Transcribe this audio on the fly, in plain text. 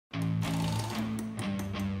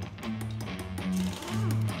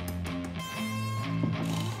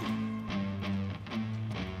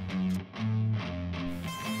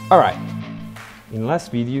Alright, in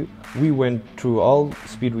last video we went through all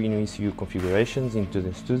Speeduino ECU configurations into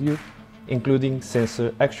the studio, including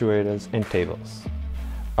sensor, actuators and tables.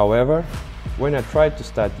 However, when I tried to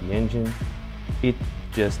start the engine, it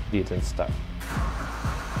just didn't start.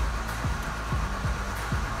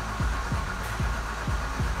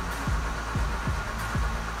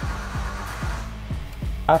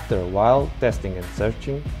 After a while testing and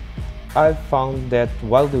searching, I found that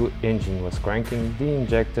while the engine was cranking, the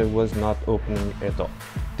injector was not opening at all.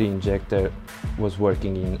 The injector was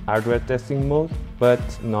working in hardware testing mode, but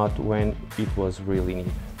not when it was really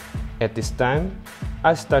needed. At this time,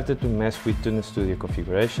 I started to mess with Tune Studio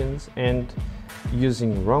configurations, and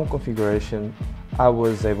using wrong configuration, I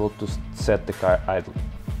was able to set the car idle.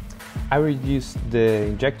 I reduced the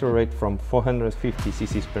injector rate from 450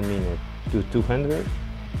 cc per minute to 200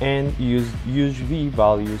 and used huge V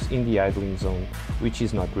values in the idling zone, which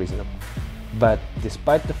is not reasonable. But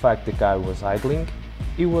despite the fact the car was idling,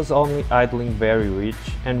 it was only idling very rich,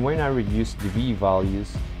 and when I reduced the V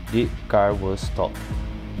values, the car was stalled.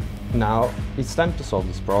 Now it's time to solve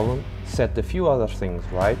this problem, set a few other things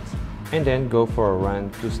right, and then go for a run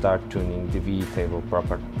to start tuning the V table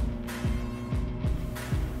properly.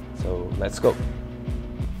 So let's go!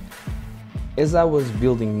 As I was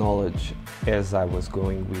building knowledge as I was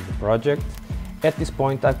going with the project, at this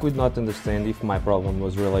point I could not understand if my problem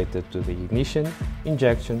was related to the ignition,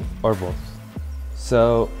 injection or both.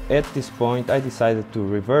 So at this point I decided to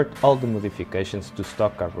revert all the modifications to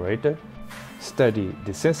stock carburetor, study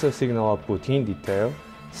the sensor signal output in detail,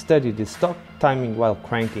 study the stock timing while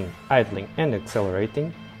cranking, idling and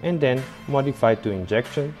accelerating, and then modify to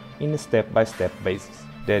injection in a step-by-step basis.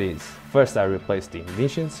 That is, first I replaced the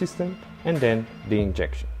ignition system and then the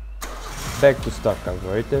injection. Back to stock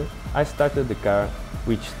carburetor, I started the car,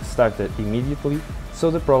 which started immediately, so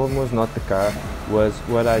the problem was not the car, was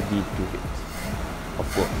what I did to it.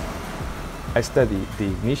 Of course. I studied the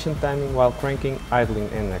ignition timing while cranking, idling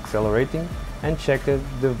and accelerating, and checked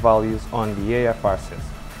the values on the AFR sensor.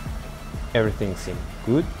 Everything seemed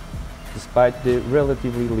good, despite the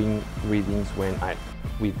relatively lean readings when idling.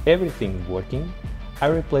 With everything working, I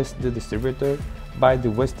replaced the distributor by the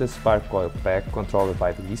wasted spark coil pack controlled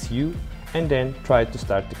by the ECU, and then tried to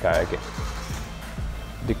start the car again.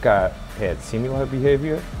 The car had similar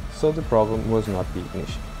behavior, so the problem was not the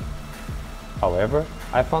ignition. However,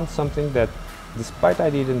 I found something that, despite I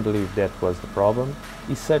didn't believe that was the problem,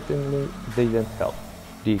 it certainly didn't help.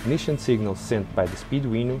 The ignition signals sent by the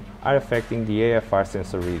Speeduino are affecting the AFR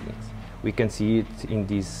sensor readings. We can see it in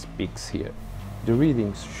these peaks here. The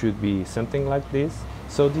readings should be something like this,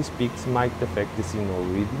 so these peaks might affect the signal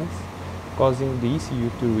readings, causing the ECU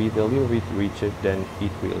to read a little bit richer than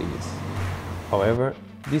it really is. However,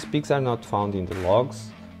 these peaks are not found in the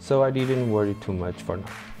logs, so I didn't worry too much for now.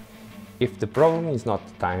 If the problem is not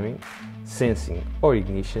the timing, sensing or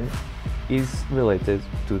ignition, is related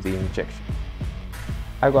to the injection.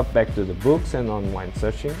 I got back to the books and online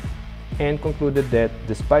searching, and concluded that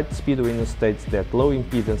despite Speeduino states that low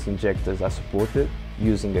impedance injectors are supported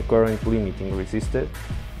using a current limiting resistor,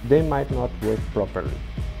 they might not work properly,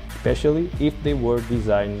 especially if they were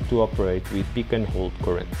designed to operate with pick and hold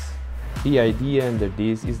currents. The idea under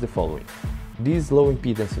this is the following. These low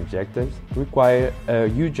impedance injectors require a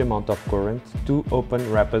huge amount of current to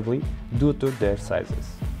open rapidly due to their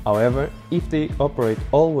sizes. However, if they operate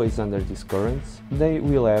always under these currents, they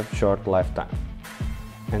will have short lifetime.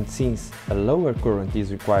 And since a lower current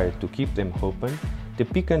is required to keep them open, the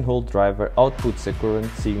pick and hold driver outputs a current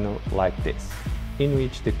signal like this, in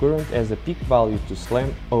which the current has a peak value to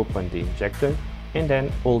slam open the injector and then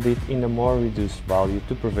hold it in a more reduced value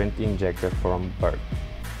to prevent the injector from burning.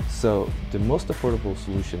 So the most affordable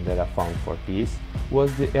solution that I found for this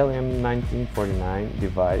was the LM1949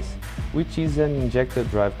 device, which is an injector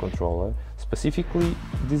drive controller specifically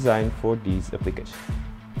designed for this application.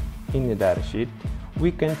 In the datasheet,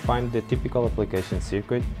 we can find the typical application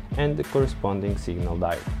circuit and the corresponding signal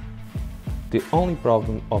diagram. The only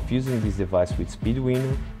problem of using this device with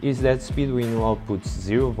Speeduino is that Speeduino outputs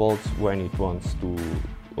 0 volts when it wants to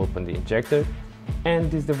open the injector, and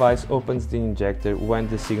this device opens the injector when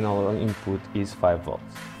the signal input is 5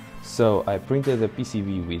 volts. So I printed a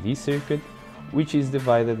PCB with this circuit, which is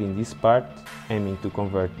divided in this part, aiming to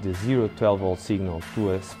convert the 0-12 volt signal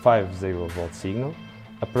to a 5-0 volt signal,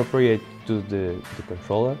 appropriate to the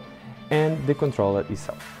controller, and the controller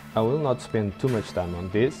itself. I will not spend too much time on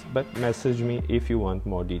this, but message me if you want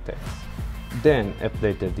more details. Then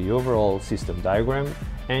updated the overall system diagram,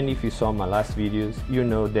 and if you saw my last videos, you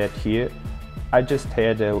know that here I just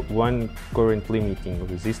had a one current limiting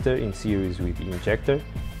resistor in series with the injector,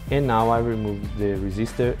 And now I removed the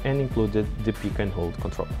resistor and included the pick and hold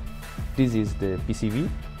controller. This is the PCB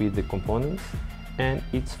with the components and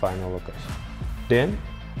its final location. Then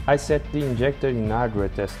I set the injector in hardware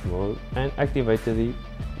test mode and activated it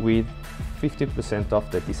with 50%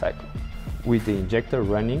 of the cycle. With the injector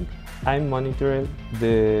running, I monitored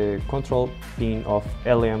the control pin of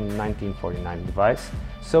LM1949 device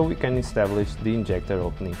so we can establish the injector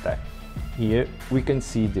opening time. Here we can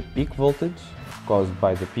see the peak voltage caused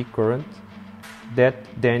by the peak current that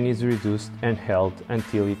then is reduced and held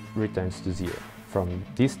until it returns to zero. From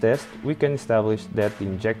this test we can establish that the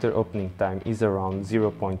injector opening time is around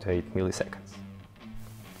 0.8 milliseconds.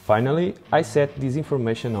 Finally, I set this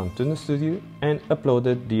information on Tune Studio and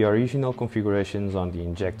uploaded the original configurations on the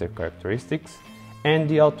injector characteristics, and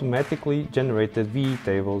the automatically generated VE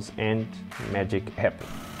tables and magic happened.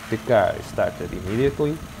 The car started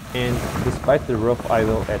immediately, and despite the rough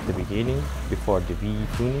idle at the beginning, before the VE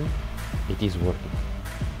tuning, it is working.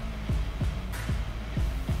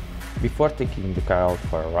 Before taking the car out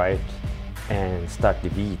for a ride and start the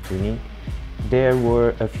VE tuning, there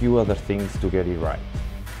were a few other things to get it right.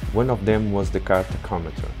 One of them was the car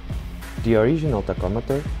tachometer. The original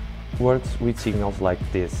tachometer works with signals like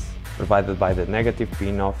this, provided by the negative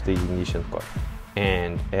pin of the ignition coil.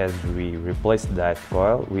 And as we replaced that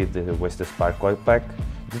coil with the wasted spark coil pack,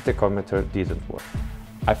 the tachometer didn't work.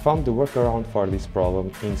 I found the workaround for this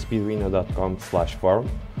problem in speeduino.com/forum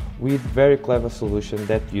with very clever solution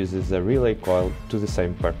that uses a relay coil to the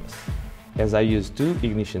same purpose. As I use two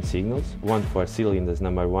ignition signals, one for cylinders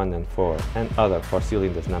number 1 and 4 and other for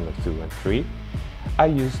cylinders number 2 and 3, I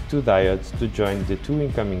use two diodes to join the two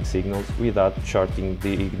incoming signals without shorting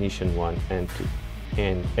the ignition 1 and 2.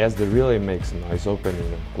 And as the relay makes a noise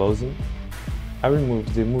opening and closing, I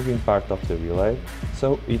remove the moving part of the relay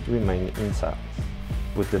so it remains in silence.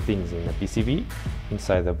 Put the things in a PCB,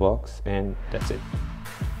 inside the box, and that's it.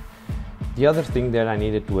 The other thing that I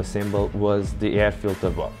needed to assemble was the air filter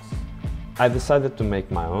box. I decided to make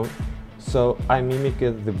my own, so I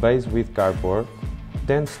mimicked the base with cardboard,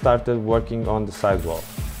 then started working on the sidewall.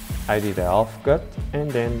 I did a half cut and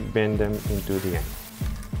then bend them into the end.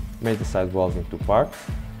 Made the sidewalls into parts,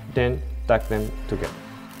 then tack them together.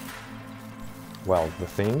 Weld the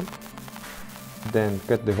thing, then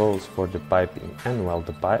cut the holes for the piping and weld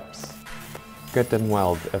the pipes. Cut and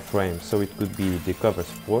weld a frame so it could be the cover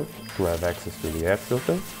support to have access to the air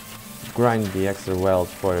filter. Grind the extra weld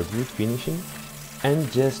for a good finishing,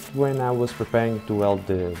 and just when I was preparing to weld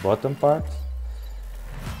the bottom part,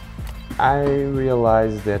 I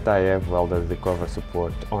realized that I have welded the cover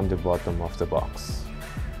support on the bottom of the box.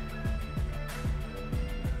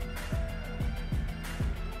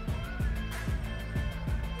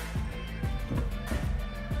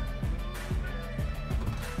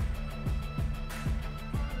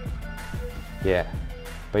 Yeah,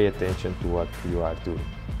 pay attention to what you are doing.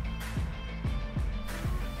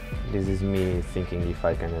 This is me thinking if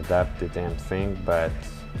I can adapt the damn thing, but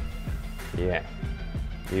yeah,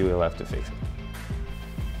 you will have to fix it.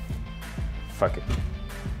 Fuck it.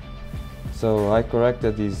 So I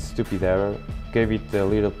corrected this stupid error, gave it a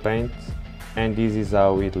little paint, and this is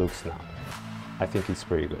how it looks now. I think it's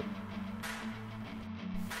pretty good.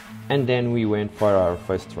 And then we went for our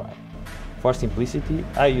first try. For simplicity,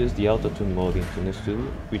 I used the Autotune mode in Tune Studio,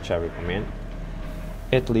 which I recommend,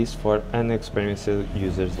 at least for unexperienced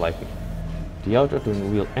users like me. The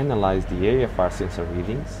Autotune will analyze the AFR sensor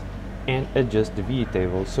readings and adjust the VE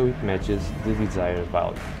table so it matches the desired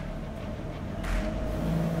value.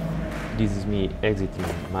 This is me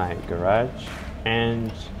exiting my garage,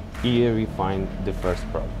 and here we find the first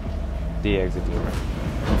problem, the exiting ramp.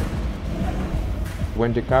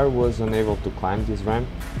 When the car was unable to climb this ramp,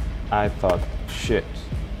 I thought, shit,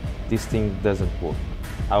 this thing doesn't work.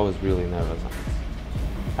 I was really nervous on this.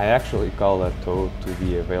 I actually called a tow to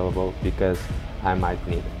be available because I might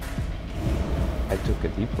need it. I took a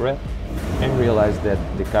deep breath and realized that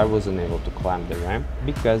the car was unable to climb the ramp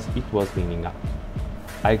because it was leaning out.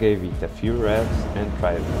 I gave it a few revs and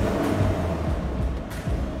tried it.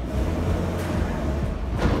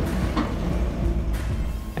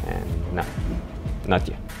 And no, not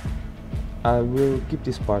yet. I will keep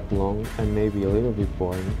this part long and maybe a little bit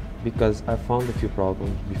boring because I found a few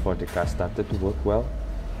problems before the car started to work well,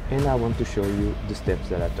 and I want to show you the steps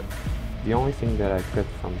that I took. The only thing that I cut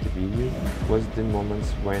from the video was the moments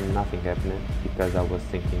when nothing happened because I was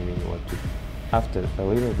thinking what to do. After a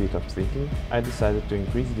little bit of thinking, I decided to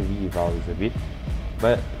increase the VE values a bit,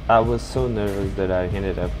 but I was so nervous that I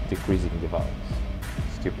ended up decreasing the values.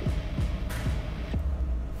 Stupid.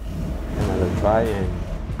 Another try and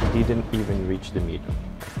didn't even reach the meter,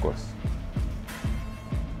 of course.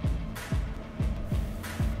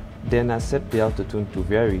 Then I set the Autotune to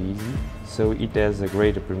very easy, so it has a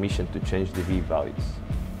greater permission to change the V values.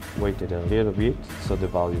 Waited a little bit so the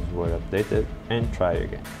values were updated and try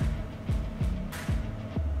again.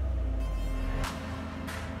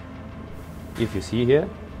 If you see here,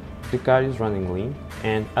 the car is running lean,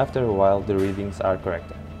 and after a while the readings are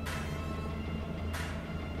corrected.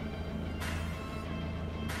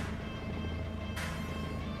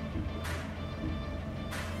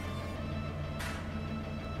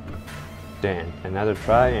 Then another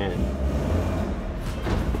try and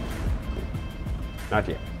not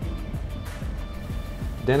yet.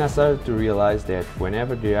 Then I started to realize that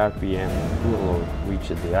whenever the RPM and fuel load reached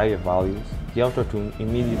the higher values, the Autotune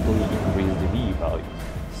immediately increased the V values.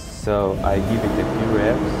 So I give it a few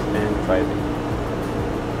reps and tried it.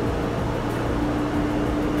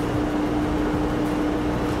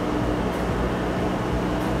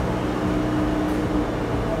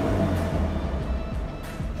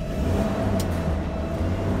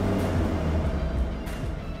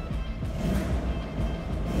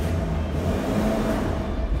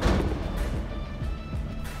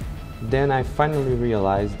 Then I finally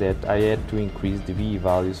realized that I had to increase the V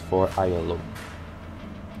values for higher load.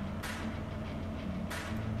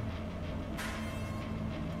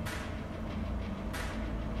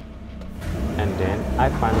 And then I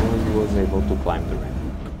finally was able to climb the ramp.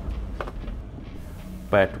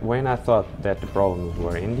 But when I thought that the problems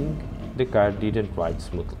were ending, the car didn't ride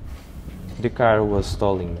smoothly. The car was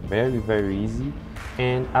stalling very easy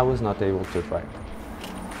and I was not able to drive.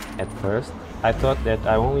 At first, I thought that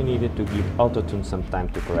I only needed to give Autotune some time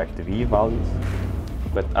to correct the V values,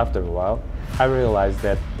 but after a while, I realized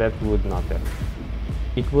that that would not happen.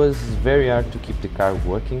 It was very hard to keep the car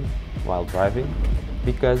working while driving,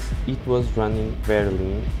 because it was running very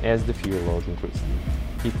lean as the fuel load increased.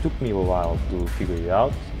 It took me a while to figure it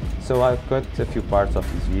out, so I cut a few parts of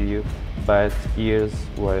this video, but here's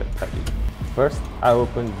what I did. First, I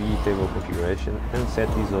opened the table configuration and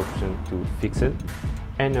set this option to fix it,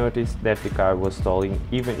 and noticed that the car was stalling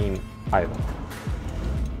even in idle.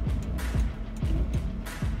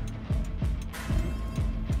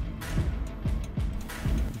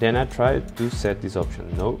 Then I tried to set this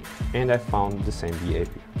option no, and I found the same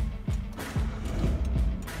behavior.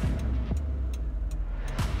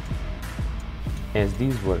 As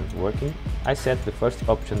these weren't working, I set the first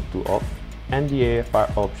option to off and the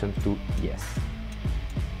AFR option to yes.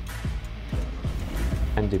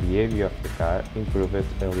 And the behavior of the car improved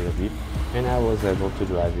a little bit, and I was able to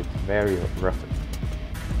drive it very roughly.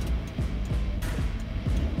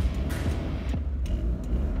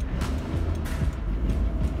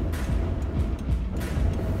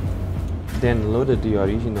 Then loaded the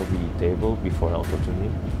original V table before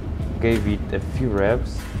Autotuning, gave it a few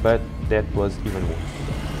revs, but that was even worse.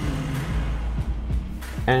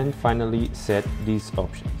 And finally set these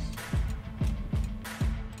options.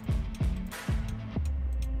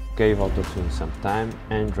 Gave Autotune some time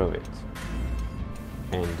and drove it.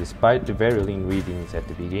 And despite the very lean readings at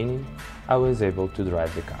the beginning, I was able to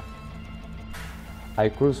drive the car. I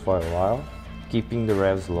cruised for a while, keeping the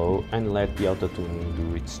revs low and let the Autotuning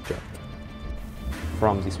do its job.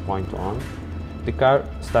 From this point on, the car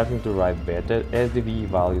started to ride better as the V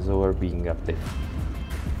values were being updated.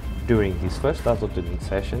 During this first Autotuning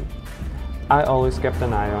session, I always kept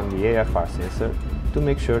an eye on the AFR sensor to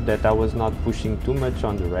make sure that I was not pushing too much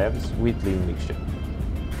on the revs with lean mixture.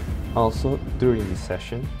 Also, during this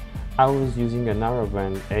session, I was using a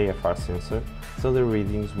narrowband AFR sensor, so the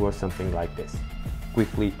readings were something like this,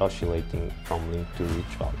 quickly oscillating from lean to rich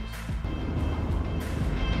values.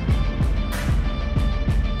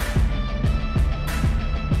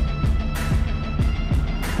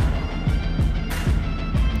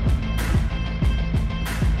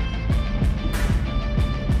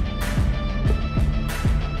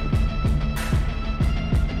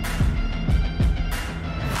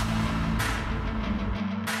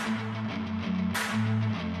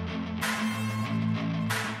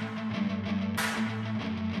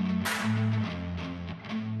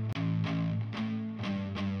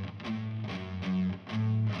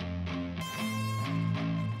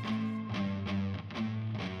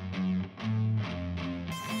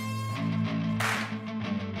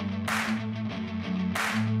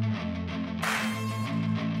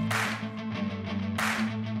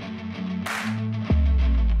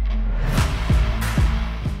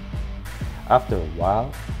 After a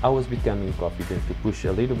while, I was becoming confident to push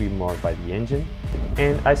a little bit more by the engine,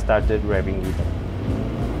 and I started revving it up.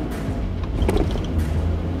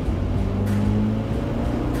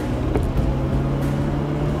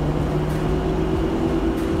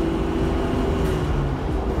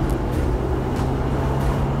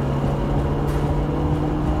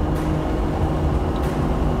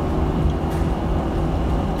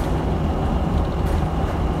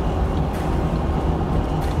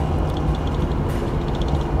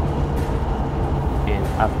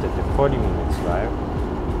 40 minutes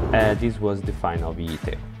drive, this was the final VE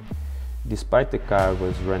table. Despite the car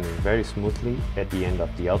was running very smoothly at the end of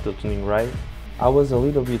the auto-tuning ride, I was a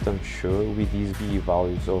little bit unsure with these VE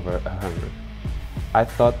values over 100. I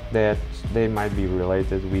thought that they might be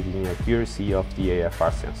related with the inaccuracy of the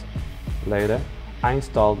AFR sensor. Later, I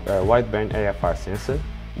installed a wideband AFR sensor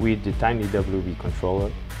with the tiny WB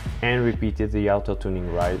controller and repeated the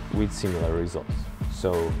auto-tuning ride with similar results.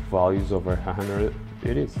 So values over 100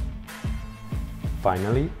 it is.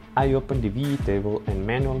 Finally, I opened the VE table and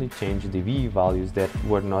manually changed the VE values that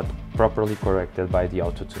were not properly corrected by the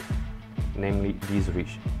auto-tune, namely this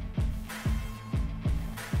region.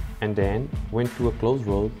 And then went to a closed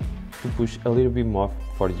road to push a little bit more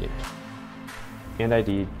for the edge. And I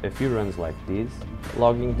did a few runs like this,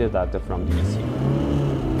 logging the data from the ECU.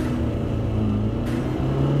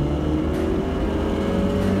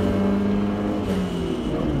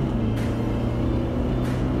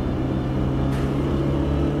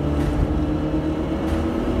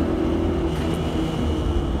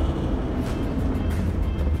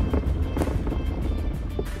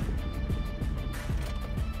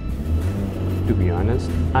 To be honest,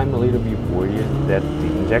 I'm a little bit worried that the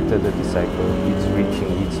injector duty cycle is reaching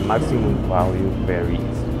its maximum value very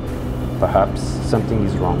easily. Perhaps something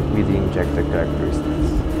is wrong with the injector characteristics.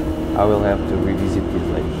 I will have to revisit this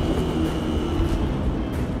later.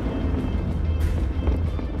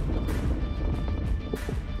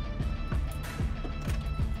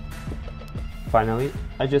 Finally,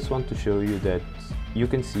 I just want to show you that you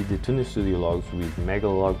can see the Tuner Studio logs with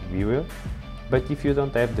Megalog Viewer, but if you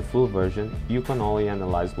don't have the full version, you can only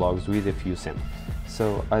analyze logs with a few samples.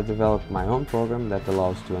 So I developed my own program that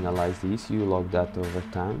allows to analyze the ECU log data over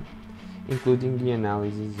time, including the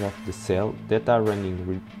analysis of the cells that are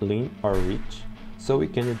running lean or rich, so we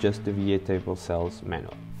can adjust the VA table cells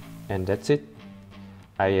manually. And that's it.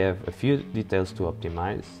 I have a few details to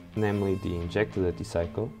optimize, namely the injector duty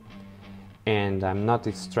cycle, and I'm not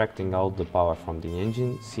extracting all the power from the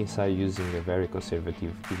engine since I'm using a very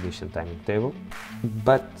conservative ignition timing table.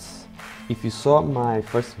 But if you saw my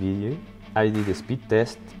first video, I did a speed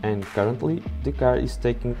test and currently the car is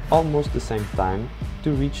taking almost the same time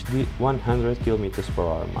to reach the 100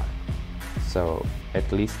 km/h mark. So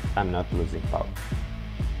at least I'm not losing power.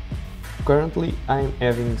 Currently I'm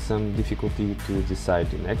having some difficulty to decide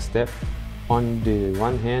the next step. On the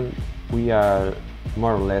one hand, we are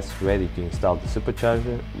more or less ready to install the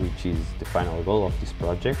Supercharger, which is the final goal of this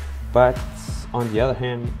project. But on the other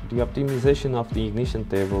hand, the optimization of the ignition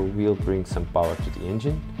table will bring some power to the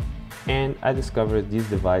engine, and I discovered this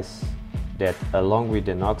device that, along with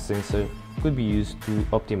the NOx sensor, could be used to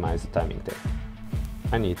optimize the timing table.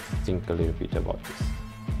 I need to think a little bit about this.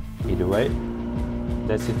 Either way,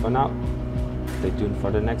 that's it for now. Stay tuned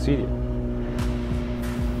for the next video.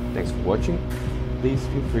 Thanks for watching. Please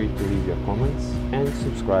feel free to leave your comments and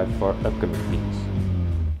subscribe for upcoming videos.